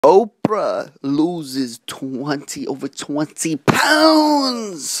Oprah loses over 20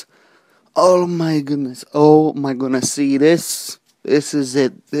 pounds. Oh my goodness. Oh my goodness. See this? This is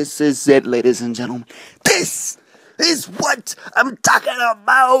it. This is it, ladies and gentlemen. This is what I'm talking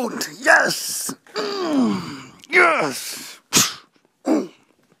about. Yes. Yes.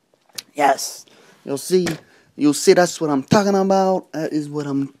 Yes. You'll see that's what I'm talking about. That is what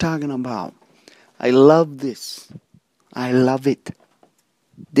I'm talking about. I love this. I love it.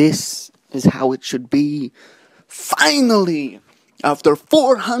 This is how it should be. Finally, after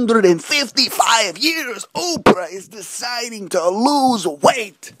 455 years, Oprah is deciding to lose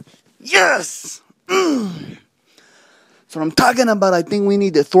weight. Yes! That's what I'm talking about. I think we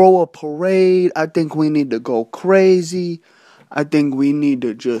need to throw a parade. I think we need to go crazy. I think we need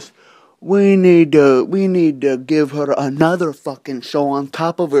to give her another fucking show on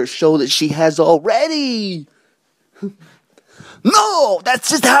top of her show that she has already. No, that's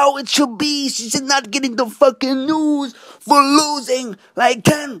just how it should be. She should not get into fucking news for losing like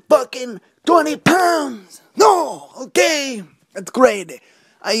 20 pounds. No, okay, that's great.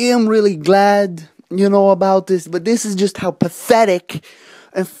 I am really glad, about this, but this is just how pathetic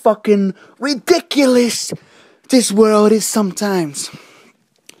and fucking ridiculous this world is sometimes.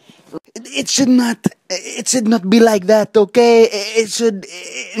 It should not be like that, okay? It should,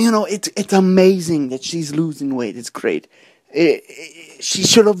 it's amazing that she's losing weight. It's great. She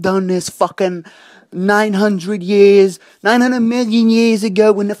should have done this fucking 900 million years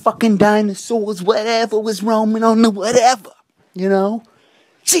ago when the fucking dinosaurs, whatever, was roaming on the whatever,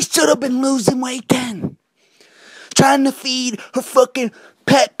 She should have been losing weight then. Trying to feed her fucking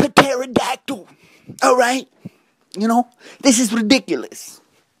pet pterodactyl, alright? This is ridiculous.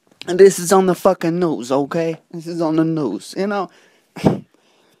 And this is on the fucking news, okay? This is on the news,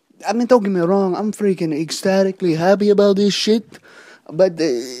 I mean, don't get me wrong, I'm freaking ecstatically happy about this shit, but,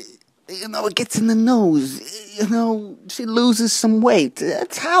 it gets in the news, she loses some weight.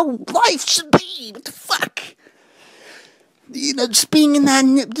 That's how life should be. What the fuck? Just being in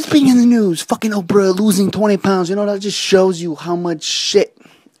the news, fucking Oprah losing 20 pounds, that just shows you how much shit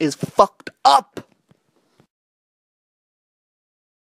is fucked up.